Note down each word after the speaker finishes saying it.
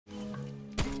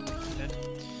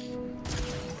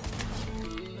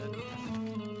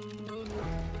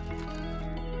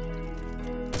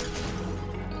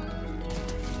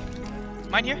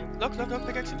Mine here. Look,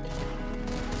 pickaxe him.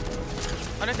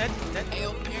 100 dead.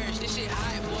 Ayo, Parrish, this shit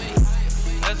hot, boy.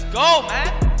 Let's go,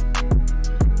 man.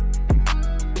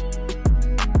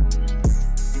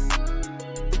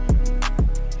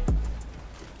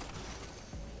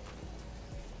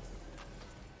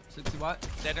 White.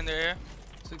 Dead in the air.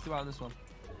 60 white on this one.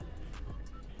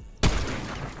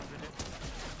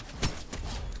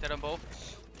 Dead on both.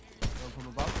 One from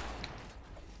above.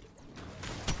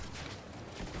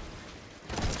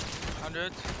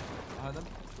 100. Behind them.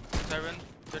 7.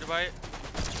 30 white.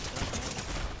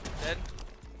 Dead.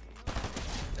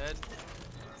 Dead.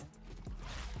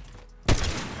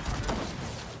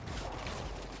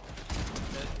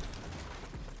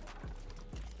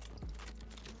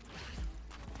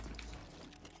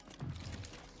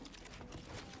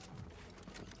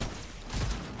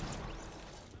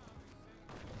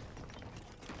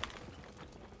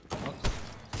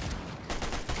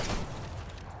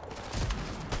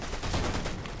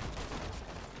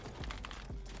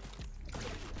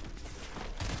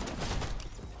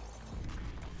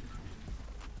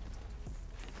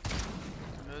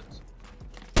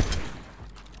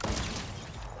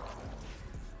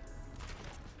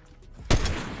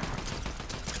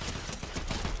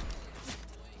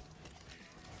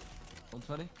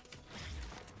 $120.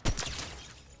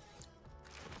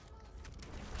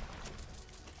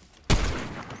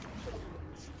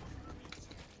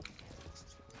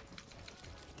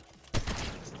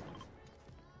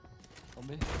 On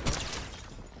me.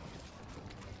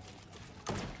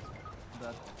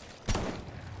 Dead.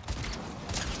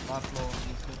 My floor,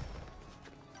 these two.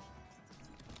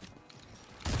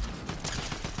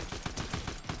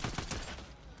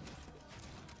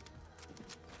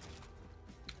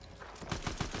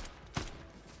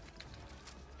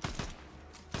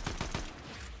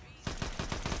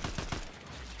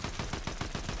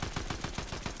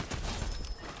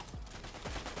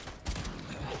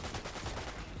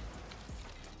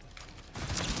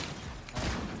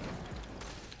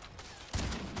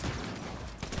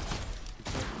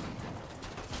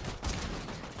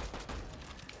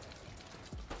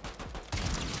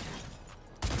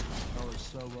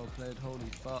 So well played, holy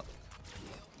fuck.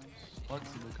 Once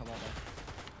he will come out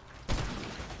there.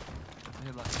 I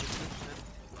hear like 60.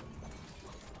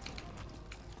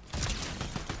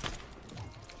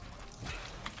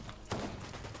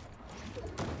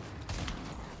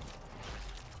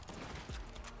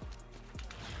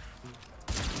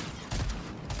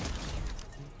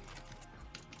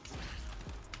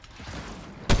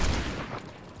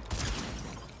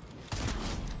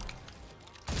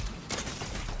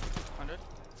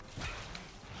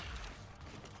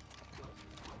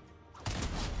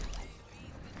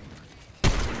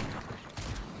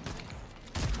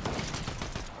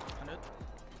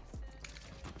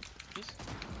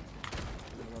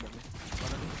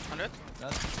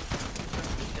 Dead.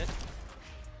 Dead.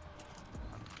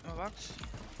 No box.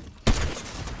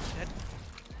 Dead.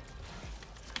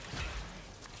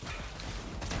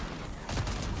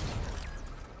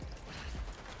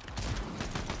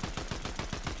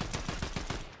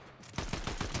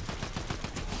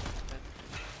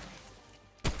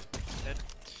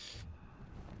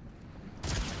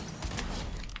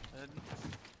 Dead.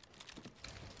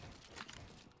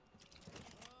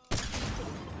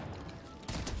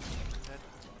 Dead.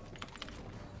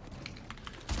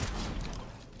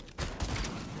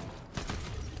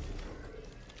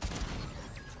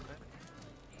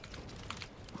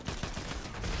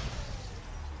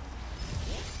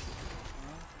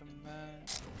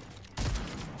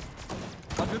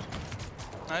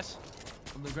 Nice.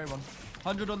 On the grey one.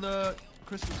 100 on the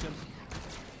crystal skin.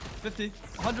 50.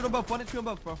 100 on both. 1 HP on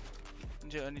both, bro.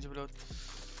 Yeah, I need to reload.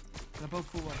 They're both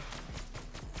full one.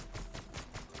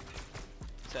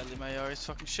 Sadly, my AR is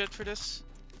fucking shit for this.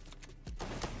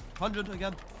 100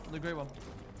 again on the grey one.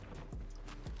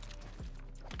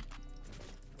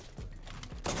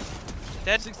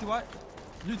 Dead. 60 white.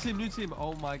 New team.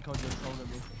 Oh my god, you're trolling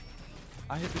me.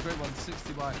 I hit the grey one,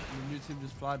 60 white, and the new team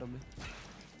just flied on me.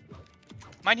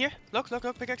 Mine here. Look,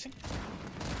 pickaxing.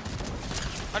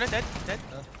 100 dead. Yeah.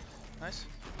 Nice.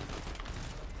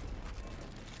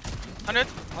 100.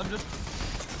 100.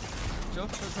 Chill,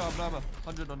 I'm armor.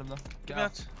 100 on him now. Give me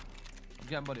that. I'm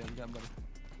getting body.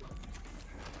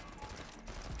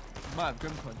 Might have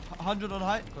grim coin. 100 on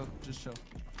height. Go, just chill.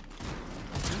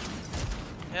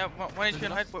 Yeah, 1 HP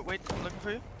on height. Wait, I'm looking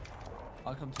for you.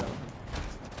 I'll come to you.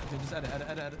 Okay, just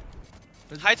edit.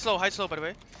 Height slow, by the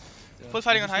way. Yeah. Full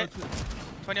fighting on height.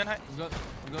 20 on height. I'm going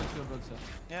to your road, sir.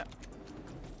 Yeah.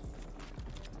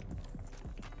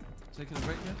 Taking a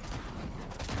break here.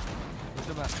 Let's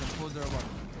go back. 401.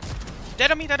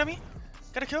 Dead on me.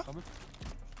 Get a kill. Coming.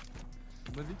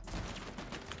 I'm with you.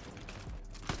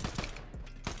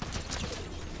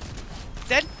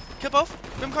 Dead. Kill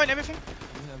both. Rim coin, everything.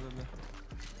 Yeah.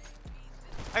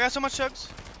 I got so much chugs.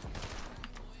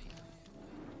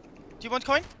 Do you want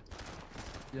coin?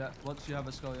 Yeah, once you have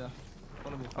a skull, yeah.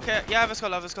 Follow me. Okay, yeah, I have a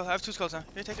skull, I have 2 skulls now.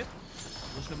 Here, take it.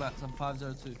 What's the max? I'm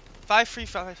 502.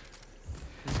 535.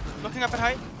 Looking up at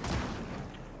height.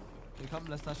 Okay, come,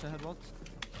 let's dash ahead once.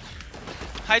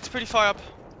 Height's pretty far up.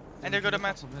 Yeah, And they're good at look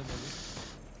up mat. from here, maybe.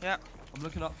 Yeah. I'm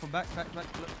looking up from back. Look.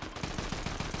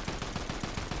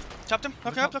 Chopped him.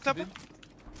 Looking up, looked up. Subin.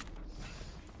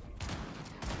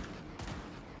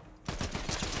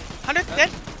 100, dead.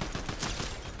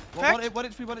 One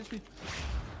HP.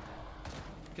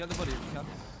 Get the body if you can.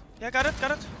 Yeah, got it. Get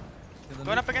the Going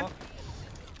loot, up again. come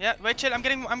Yeah, wait, chill. I'm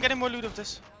getting more loot of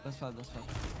this. That's fine.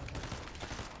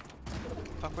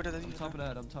 Fuck, where did I I'm leave top of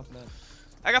it? that.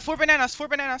 I got 4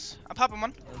 bananas. I'm popping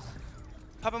one. Yes.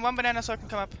 Popping 1 banana so I can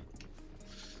come up.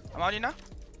 I'm on you now. Do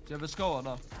you have a skull or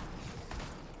no?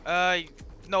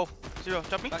 No. 0.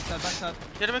 Drop me. Backside.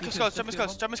 Yeah, drop me Fifty, skull.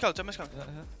 50, Drop me skull. Yeah.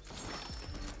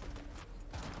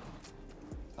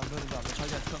 I'm building up. If I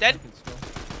get shot, Dead. I can skull.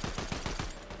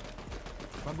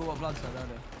 Remember what blood said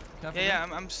earlier. Careful. Yeah,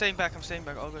 I'm staying back.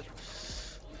 All good.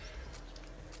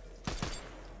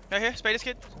 Right here. Spade is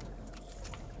kid.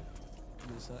 Give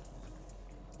me a sec.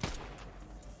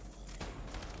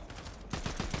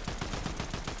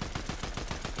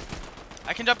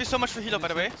 I can drop you so much for heal up, by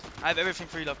the way. I have everything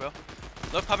for heal up, bro.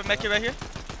 Look, pop a mech right here.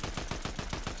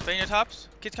 Spade in your tops.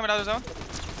 Kid's coming out of the zone.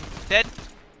 Dead.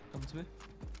 Come to me.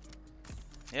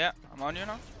 Yeah, I'm on you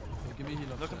now. Yeah, give me a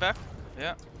heal up. Looking back.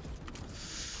 Yeah.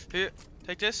 Here.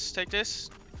 Take this.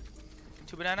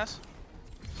 2 bananas.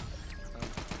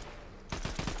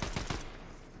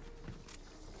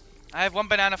 I have 1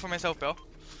 banana for myself, bro.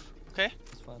 Okay?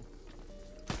 That's fine.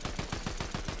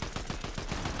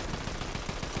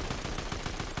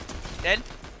 Dead.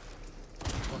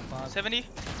 1-5. 70.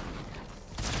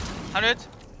 100.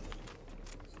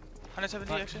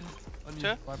 170 Back. actually. On you,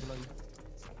 Sure. right below you.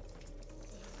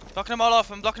 Blocking them all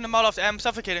off. I'm blocking them all off. I'm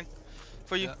suffocating.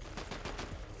 For you. Yeah.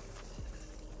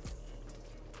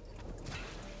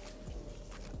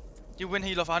 You win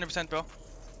heal off 100%, bro.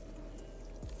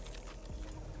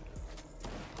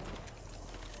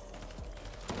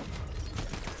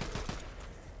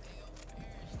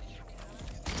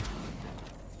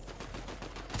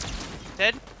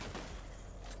 Dead.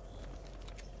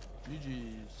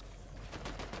 GG's.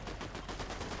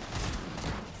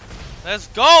 Let's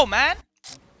go, man.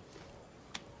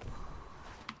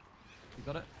 You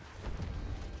got it?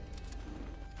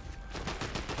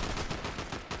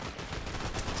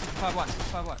 Five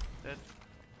white. Dead.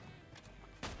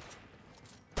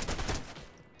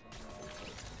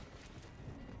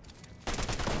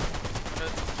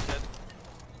 Dead.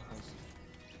 Nice.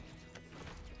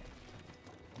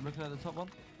 I'm looking at the top one.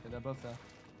 Okay, they're both there.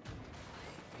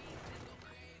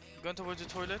 Going towards the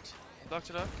toilet. Locked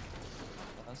it up.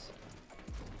 Nice.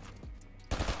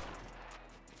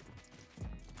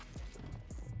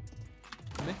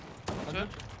 Me? Sure.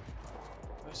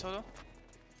 Where's Solo?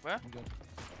 Where? I'm good.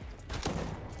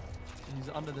 He's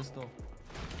under this door.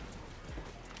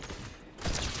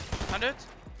 100.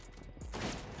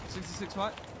 66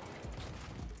 white.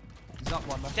 He's up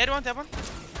one now. Dead one.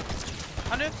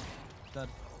 100. Dead.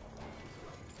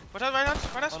 Watch out, right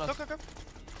us. On us. Look.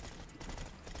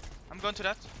 I'm going to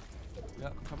that. Yeah,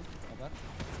 I'm coming. My bad.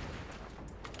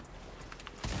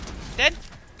 Dead.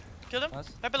 Killed him. Nice.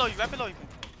 Right below you.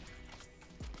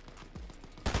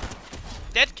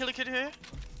 Dead. Kill a kid here.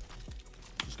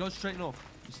 Just go straight north.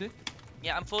 You see?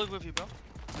 Yeah, I'm fully with you, bro.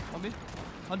 On me.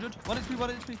 100. 1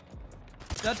 HP.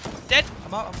 Dead. Dead.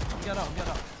 I'm out. I'm getting out.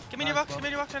 Give me your Nice, box.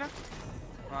 bro. Right now.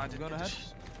 Oh, I You didn't going get ahead?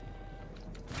 this.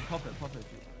 Pop it.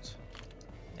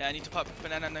 Yeah, I need to pop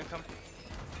banana and then come.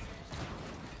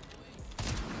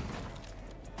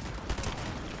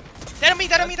 Dead on me.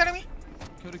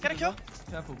 Kill the Get a kid as kill. well.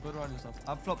 Careful, build around yourself.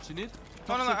 I've flopped, you need?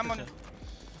 No, Top I'm on shieldfish you.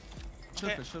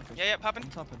 here. Okay. Shieldfish. Yeah, popping. I'm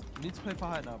tapping. You need to play for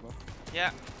height now, bro.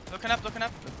 Yeah. Looking up. The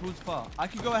pool's far. I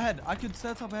can go ahead. I can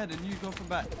set up ahead and you go from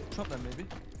back. Chop them maybe.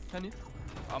 Can you?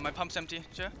 Oh, my pump's empty.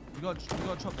 Sure. You gotta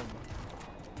chop them, bro.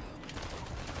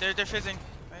 They're fizzing.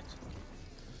 Right.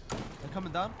 They're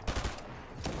coming down.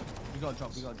 We gotta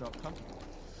drop. Come.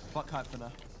 Fuck height for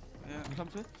now. Yeah. Can you come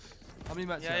to me? How many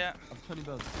mats Yeah, you yeah. have? I have 20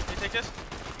 builds. Can you take this?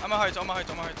 I'm a height. I'm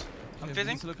Okay, fizzing.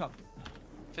 we need to look up.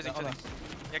 Fizzing. On us.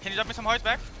 Yeah, can you drop me some hearts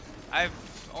back? I have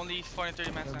only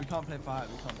 430 mans Yeah, now. we can't play for height.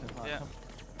 Yeah. Come.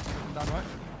 Looking down right.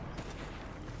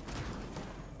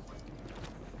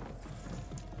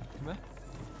 Come here.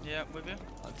 Yeah, with you.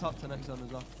 Top to next zone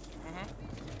as well.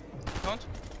 Count.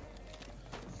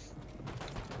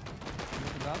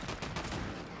 Looking down.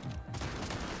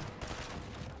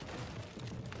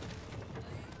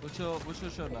 What's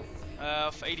your shield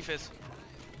now? For 85th.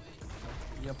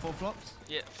 You have 4 flops?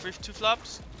 Yeah, 2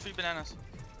 flops, 3 bananas.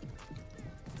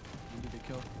 You need a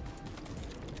kill.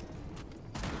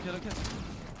 Okay.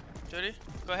 Jody,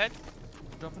 go ahead.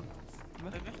 Drop him.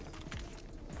 Come here. Maybe.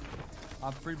 I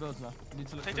have 3 builds now. You need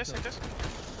to look Take for a this, kill. take this.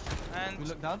 And We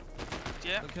look down.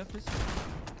 yeah, Look here, please.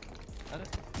 At it.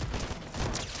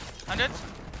 100.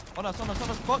 On us.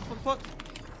 Box.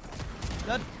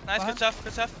 Dead. Nice, Behind.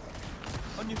 good stuff.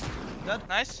 On you. Dead.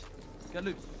 Nice. Get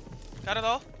loot. Got it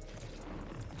all.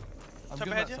 I'm Top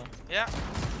good ahead at here. that, son. Yeah,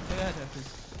 Stay ahead here, please.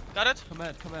 got it. Come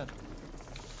ahead.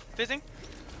 Fizzing.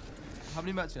 How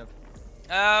many mats you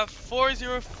have?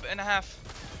 4-0 and a half.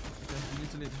 Okay, you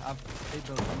need to leave. I have 8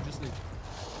 builds. You just leave.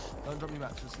 Don't drop me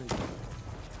mats, just leave.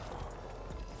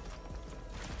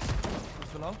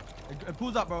 It's below. It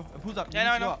pulls up, bro. It pulls up. Yeah, You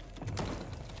no, need to I go know. up.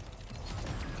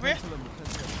 Come here. Cancel him,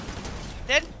 cancel him.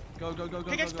 Dead. Go.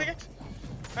 Pickaxe.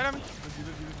 Right on me. With you.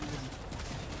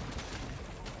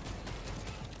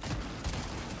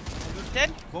 Dead.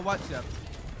 What whites you have?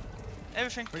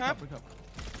 Everything. Break Come up. up.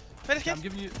 Play this Yeah, kid. I'm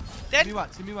giving you. Dead.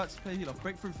 Give me whites. Play heal off.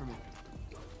 Break through for me.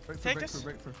 Break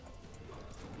through.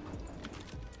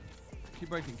 Keep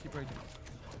breaking.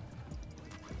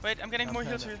 Wait, I'm getting Yeah, more I'm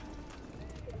heals playing for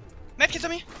you. Medkits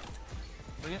on me.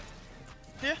 Bring it.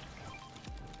 Here.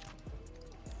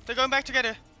 They're going back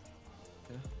together.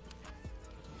 Yeah.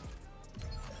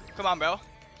 Come on, bro.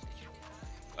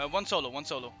 One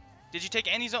solo. Did you take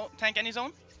any zone? Tank any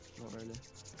zone? Not really.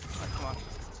 Alright,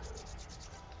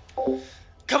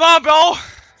 come on, bro.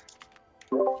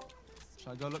 Should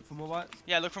I go look for more whites?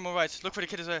 Yeah, look for more rights. Look for the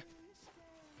kid is there.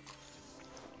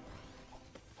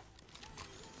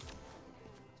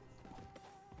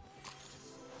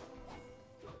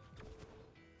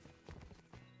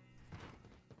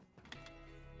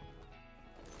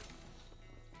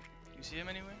 You see him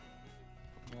anywhere?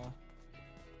 Yeah.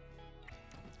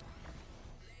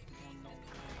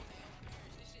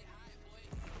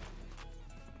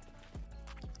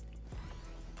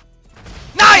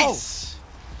 Nice!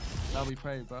 Now we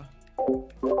pray, bro.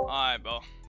 Alright, bro.